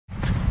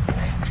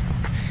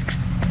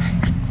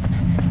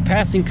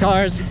passing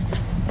cars,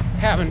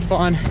 having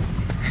fun.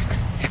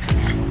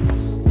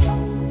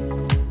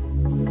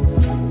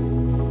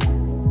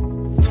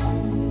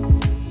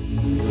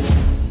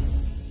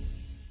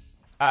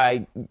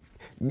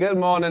 Good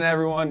morning,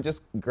 everyone.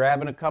 Just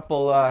grabbing a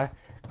couple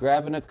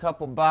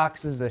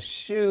boxes of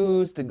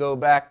shoes to go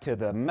back to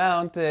the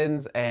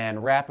mountains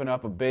and wrapping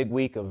up a big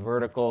week of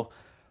vertical.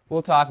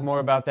 We'll talk more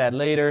about that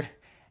later.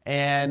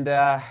 And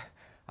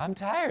I'm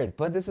tired,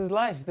 but this is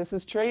life. This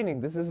is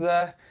training. This is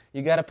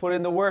you got to put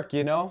in the work,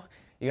 you know.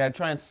 You got to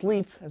try and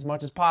sleep as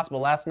much as possible.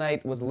 Last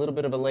night was a little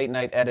bit of a late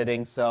night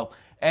editing. So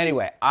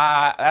anyway,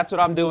 that's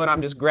what I'm doing.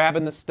 I'm just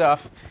grabbing the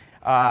stuff,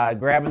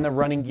 grabbing the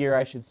running gear,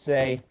 I should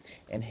say,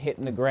 and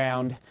hitting the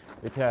ground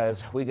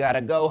because we gotta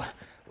go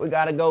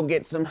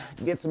get some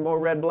more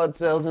red blood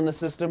cells in the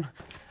system.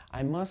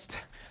 I must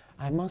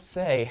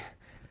say,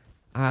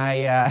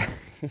 my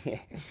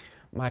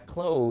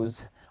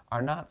clothes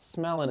are not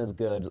smelling as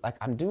good. Like,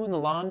 I'm doing the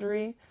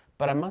laundry,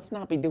 but I must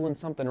not be doing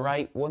something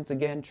right. Once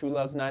again, true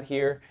love's not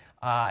here,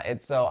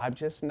 and so I'm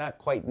just not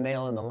quite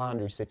nailing the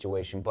laundry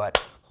situation,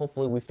 but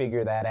hopefully we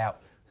figure that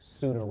out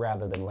sooner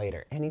rather than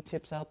later. Any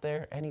tips out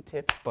there? Any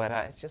tips? But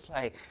it's just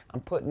like, I'm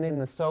putting in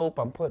the soap,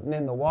 I'm putting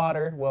in the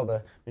water. Well,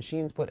 the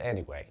machine's put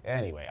anyway.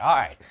 All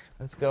right,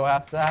 let's go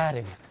outside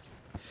and,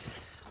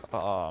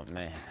 oh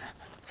man.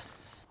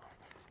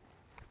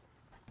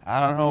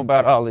 I don't know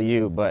about all of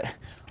you, but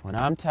when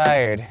I'm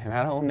tired and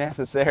I don't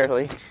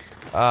necessarily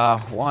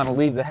want to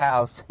leave the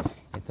house,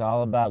 it's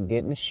all about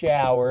getting a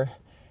shower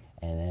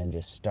and then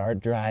just start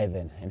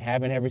driving and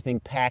having everything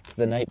packed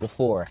the night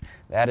before.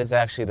 That is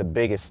actually the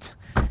biggest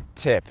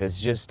tip, is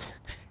just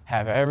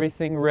have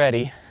everything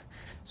ready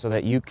so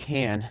that you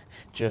can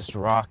just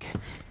rock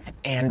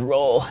and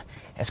roll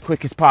as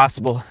quick as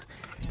possible.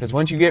 Because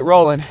once you get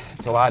rolling,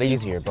 it's a lot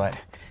easier, but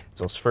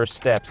it's those first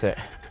steps that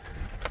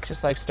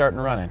just like starting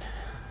running.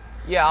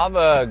 Yeah, I'll have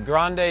a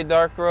grande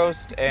dark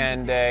roast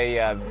and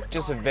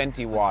just a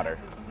venti water.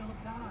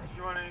 Do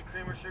you want any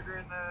cream or sugar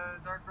in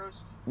the dark roast?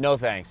 No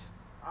thanks.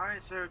 All right,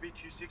 so it would be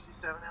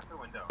 $2.67 out the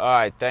window. All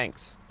right,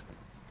 thanks.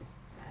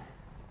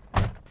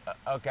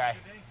 Okay,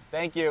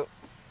 thank you.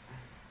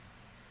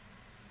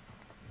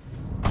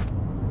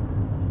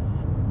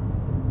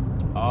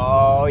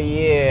 Oh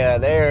yeah,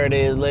 there it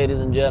is,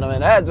 ladies and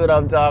gentlemen. That's what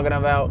I'm talking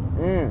about.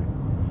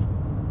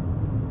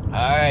 All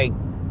right,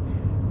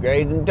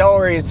 Grays and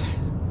Tories,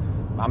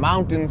 my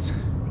mountains.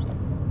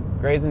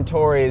 Grays and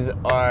Tories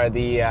are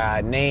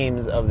the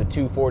names of the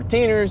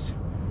 214ers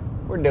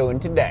we're doing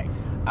today.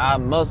 I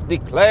must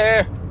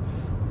declare,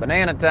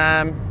 banana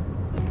time.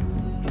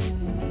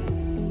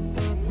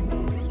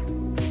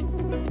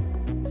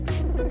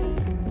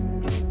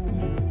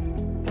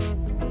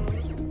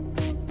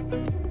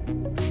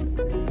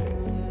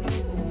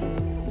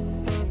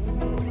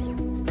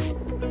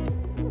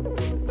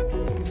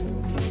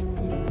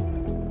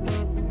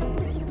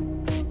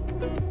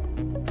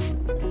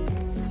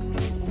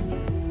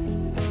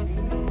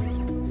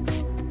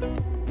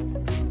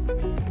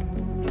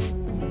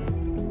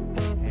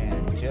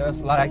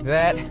 Just like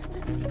that,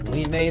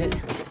 we made it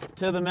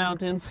to the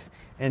mountains.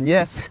 And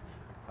yes,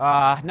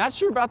 not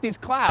sure about these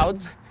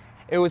clouds.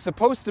 It was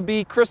supposed to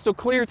be crystal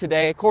clear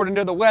today, according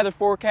to the weather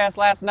forecast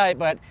last night,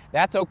 but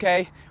that's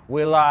okay.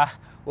 We'll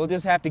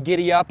just have to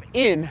giddy up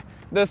in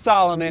the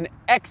Salomon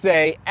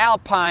XA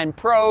Alpine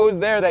Pros.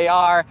 There they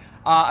are,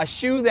 a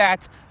shoe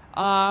that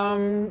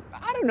I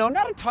don't know,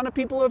 not a ton of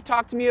people have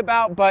talked to me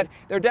about, but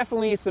there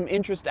definitely is some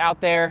interest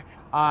out there.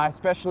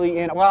 Especially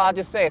in, well, I'll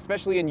just say,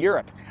 especially in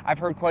Europe. I've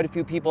heard quite a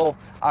few people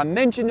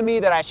mention to me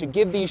that I should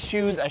give these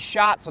shoes a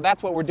shot, so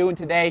that's what we're doing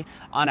today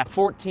on a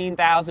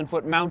 14,000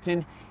 foot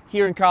mountain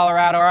here in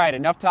Colorado. All right,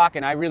 enough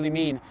talking. I really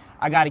mean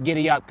I got to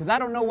giddy up because I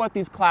don't know what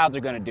these clouds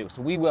are going to do,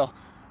 so we'll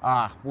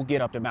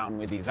get up the mountain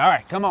with these. All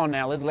right, come on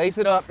now, let's lace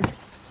it up.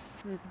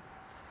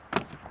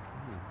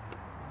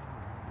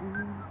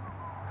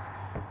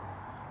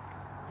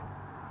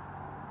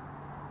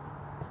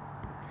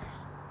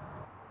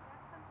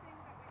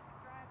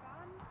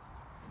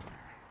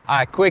 All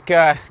right, quick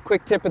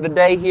tip of the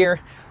day here.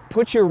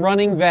 Put your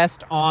running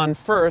vest on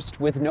first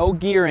with no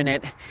gear in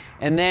it,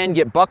 and then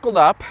get buckled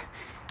up,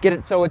 get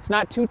it so it's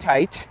not too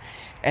tight,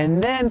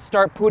 and then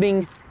start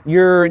putting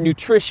your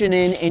nutrition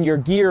in and your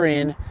gear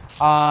in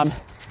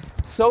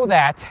so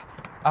that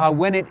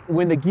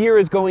when the gear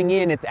is going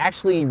in, it's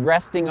actually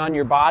resting on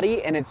your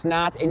body and it's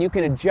not, and you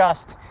can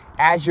adjust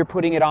as you're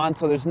putting it on,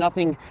 so there's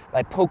nothing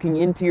like poking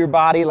into your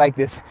body like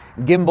this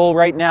gimbal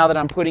right now that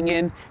I'm putting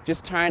in,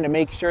 just trying to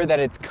make sure that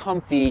it's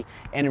comfy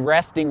and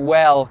resting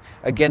well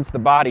against the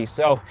body.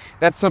 So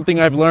that's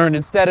something I've learned,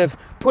 instead of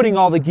putting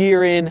all the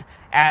gear in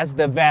as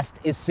the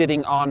vest is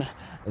sitting on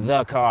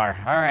the car.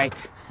 All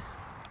right,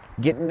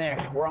 getting there,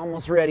 we're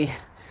almost ready.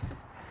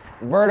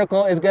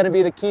 Vertical is gonna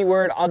be the key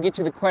word. I'll get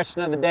you the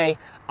question of the day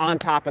on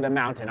top of the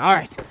mountain. All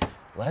right,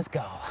 let's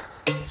go.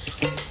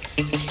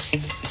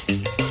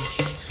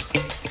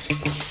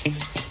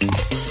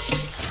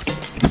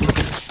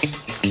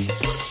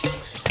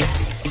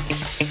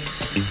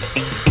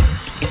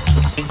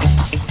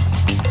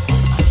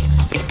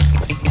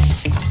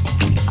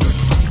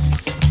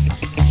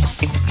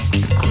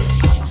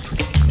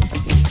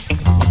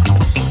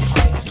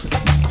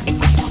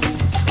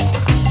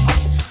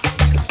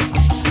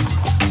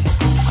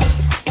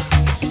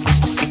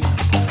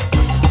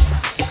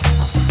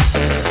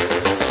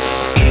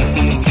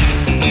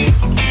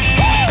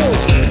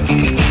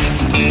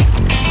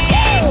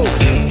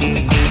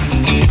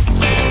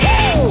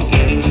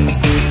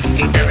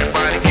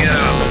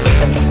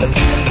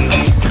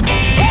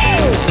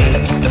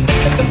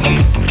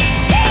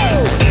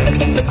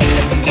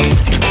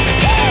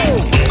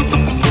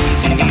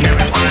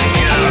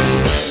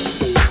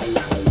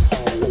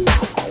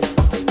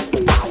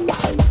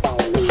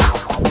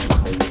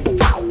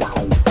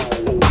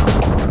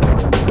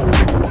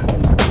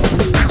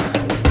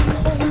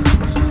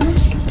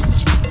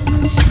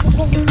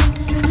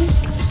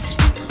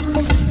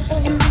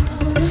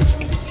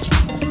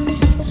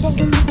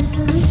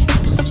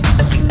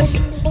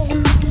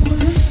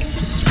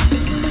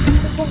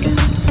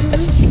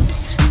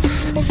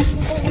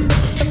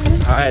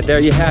 All right, there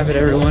you have it,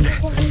 everyone.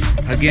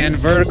 Again,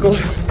 vertical,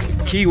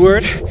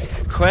 keyword,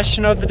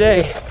 question of the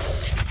day.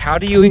 How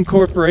do you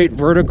incorporate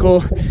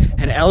vertical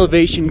and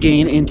elevation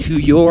gain into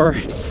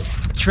your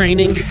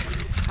training?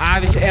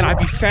 Obviously, and I'd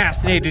be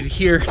fascinated to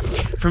hear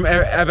from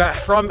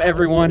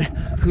everyone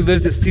who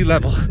lives at sea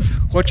level.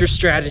 What's your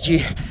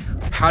strategy?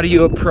 How do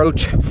you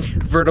approach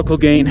vertical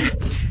gain?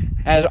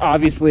 As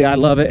obviously, I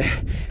love it,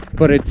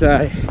 but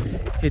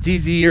it's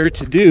easier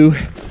to do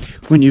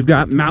when you've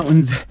got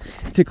mountains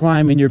to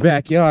climb in your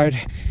backyard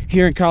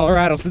here in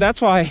Colorado. So that's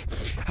why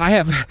I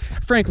have,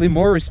 frankly,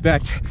 more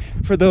respect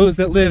for those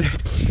that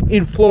live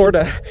in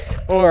Florida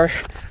or,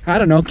 I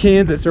don't know,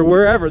 Kansas or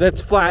wherever that's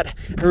flat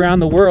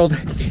around the world,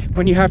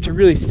 when you have to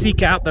really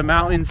seek out the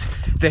mountains,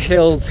 the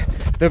hills,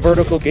 the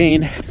vertical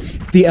gain,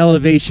 the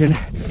elevation,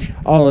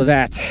 all of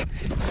that.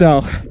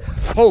 So,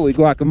 holy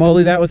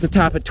guacamole, that was the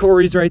top of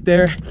Torrey's right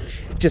there.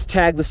 Just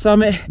tagged the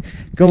summit,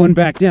 going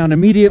back down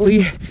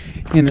immediately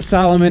in the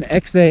Salomon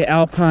XA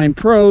Alpine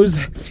Pros.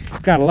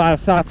 Got a lot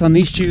of thoughts on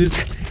these shoes,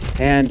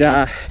 and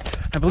I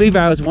believe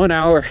I was 1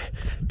 hour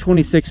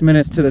 26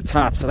 minutes to the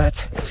top, so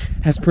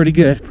that's pretty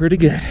good, pretty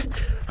good.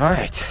 All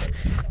right,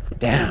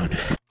 down.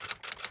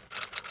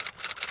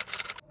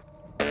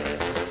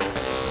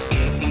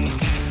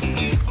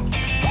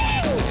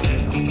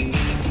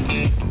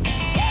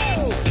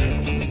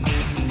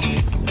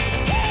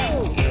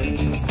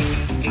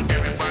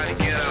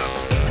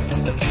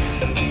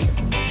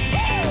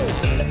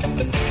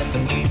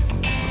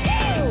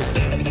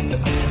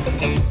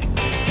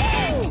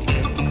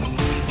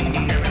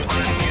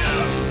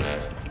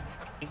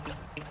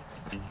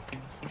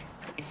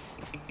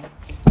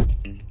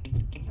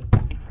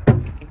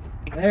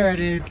 There it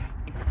is.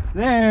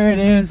 There it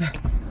is.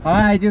 All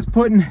right, just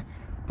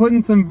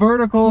putting some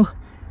vertical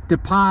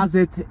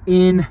deposits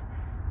in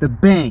the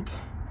bank,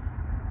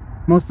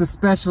 most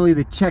especially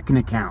the checking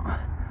account.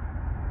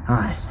 All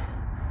right,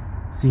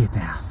 see you at the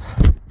house.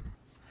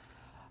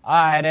 All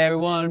right,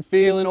 everyone,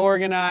 feeling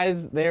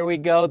organized. There we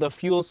go. The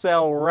Fuel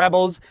Cell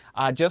Rebels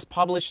just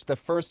published the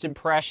first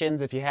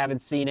impressions. If you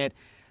haven't seen it,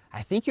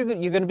 I think you're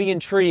going to be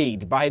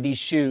intrigued by these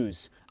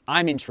shoes.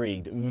 I'm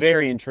intrigued,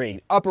 very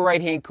intrigued. Upper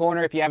right-hand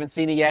corner, if you haven't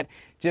seen it yet,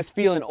 just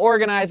feeling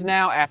organized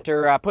now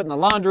after putting the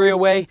laundry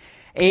away.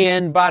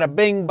 And bada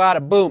bing,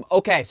 bada boom.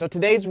 Okay, so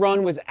today's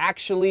run was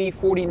actually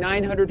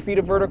 4,900 feet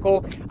of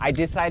vertical. I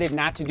decided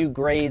not to do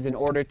Grays in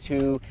order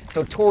to,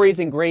 so Torrey's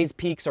and Grays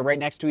peaks are right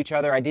next to each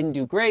other. I didn't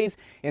do Grays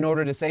in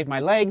order to save my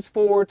legs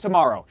for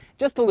tomorrow.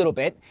 Just a little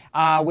bit,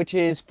 which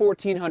is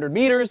 1,400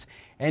 meters.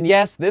 And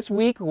yes, this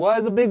week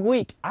was a big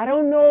week. I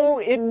don't know,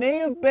 it may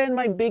have been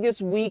my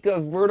biggest week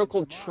of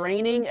vertical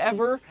training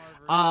ever.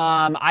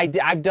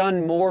 I've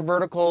done more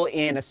vertical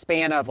in a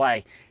span of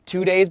like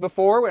 2 days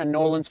before when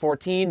Nolan's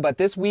 14, but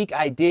this week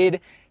I did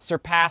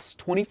surpass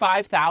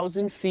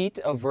 25,000 feet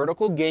of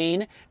vertical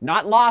gain.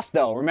 Not lost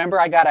though. Remember,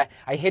 I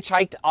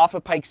hitchhiked off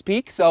of Pikes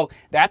Peak, so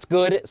that's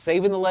good.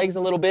 Saving the legs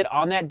a little bit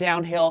on that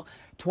downhill.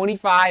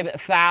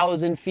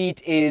 25,000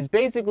 feet is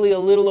basically a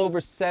little over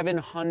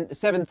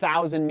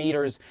 7,000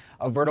 meters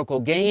of vertical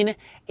gain.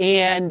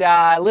 And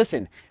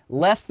listen,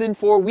 less than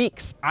 4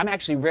 weeks. I'm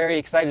actually very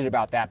excited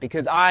about that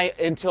because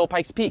until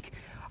Pikes Peak,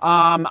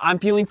 I'm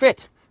feeling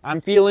fit. I'm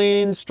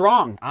feeling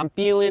strong. I'm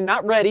feeling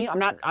not ready. I'm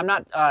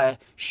not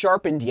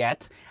sharpened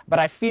yet, but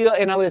I feel,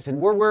 and listen,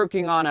 we're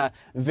working on a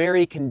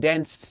very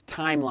condensed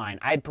timeline.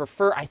 I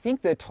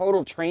think the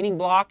total training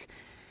block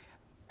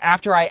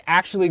after I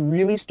actually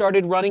really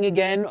started running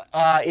again,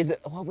 it's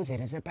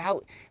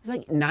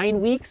like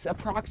 9 weeks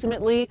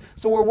approximately.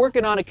 So we're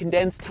working on a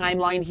condensed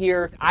timeline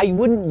here. I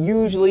wouldn't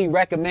usually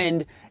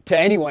recommend to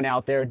anyone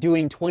out there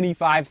doing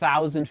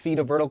 25,000 feet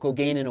of vertical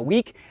gain in a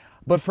week.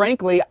 But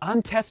frankly,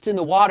 I'm testing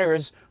the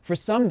waters for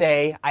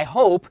someday, I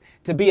hope,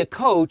 to be a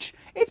coach.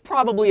 It's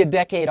probably a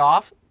decade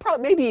off,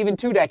 maybe even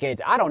 2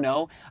 decades, I don't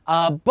know.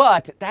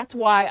 But that's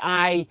why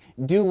I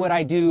do what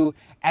I do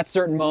at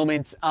certain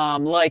moments,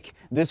 like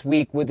this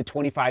week with the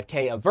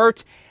 25K of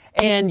vert.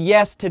 And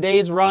yes,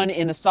 today's run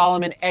in the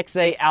Salomon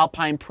XA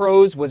Alpine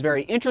Pros was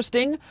very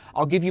interesting.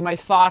 I'll give you my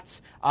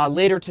thoughts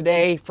later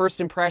today,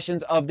 first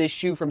impressions of this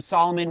shoe from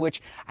Salomon,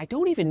 which I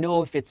don't even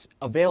know if it's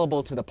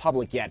available to the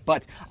public yet,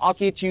 but I'll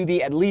get you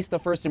at least the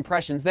first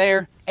impressions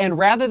there. And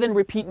rather than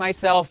repeat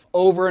myself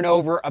over and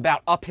over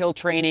about uphill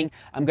training,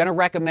 I'm gonna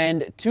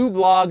recommend 2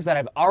 vlogs that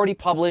I've already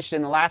published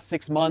in the last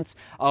 6 months.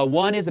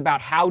 One is about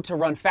how to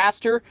run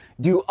faster,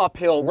 do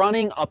uphill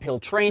running, uphill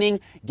training,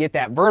 get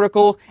that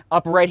vertical,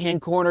 upper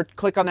right-hand corner,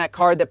 click on that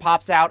card that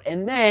pops out.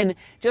 And then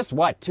just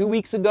 2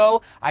 weeks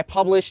ago, I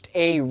published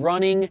a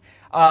running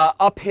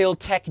uphill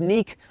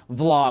technique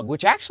vlog,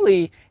 which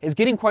actually is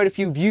getting quite a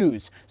few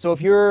views. So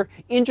if you're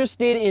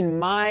interested in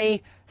my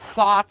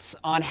thoughts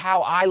on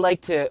how I like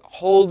to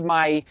hold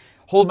my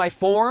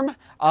form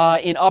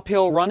in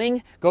uphill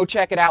running, go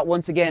check it out.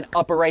 Once again,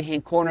 upper right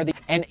hand corner.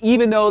 And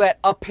even though that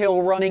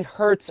uphill running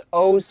hurts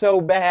oh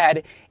so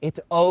bad, it's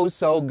oh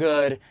so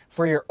good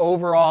for your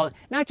overall,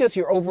 not just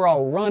your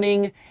overall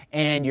running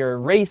and your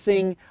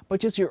racing, but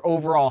just your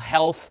overall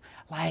health.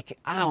 like,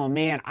 oh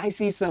man, I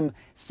see some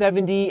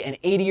 70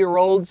 and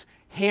 80-year-olds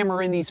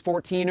hammering these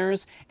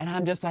 14ers, and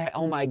I'm just like,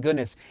 oh my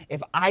goodness, if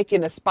I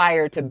can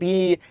aspire to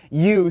be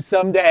you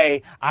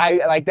someday,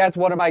 that's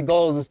one of my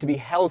goals, is to be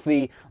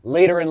healthy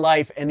later in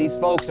life, and these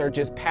folks are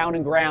just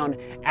pounding ground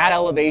at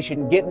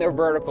elevation, getting their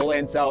vertical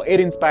in, so it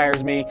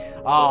inspires me.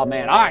 Oh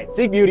man, all right,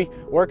 seek beauty,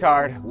 work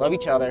hard, love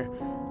each other,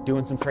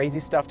 doing some crazy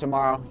stuff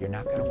tomorrow. You're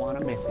not gonna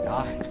wanna miss it.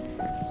 All right,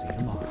 see you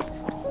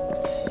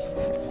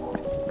tomorrow.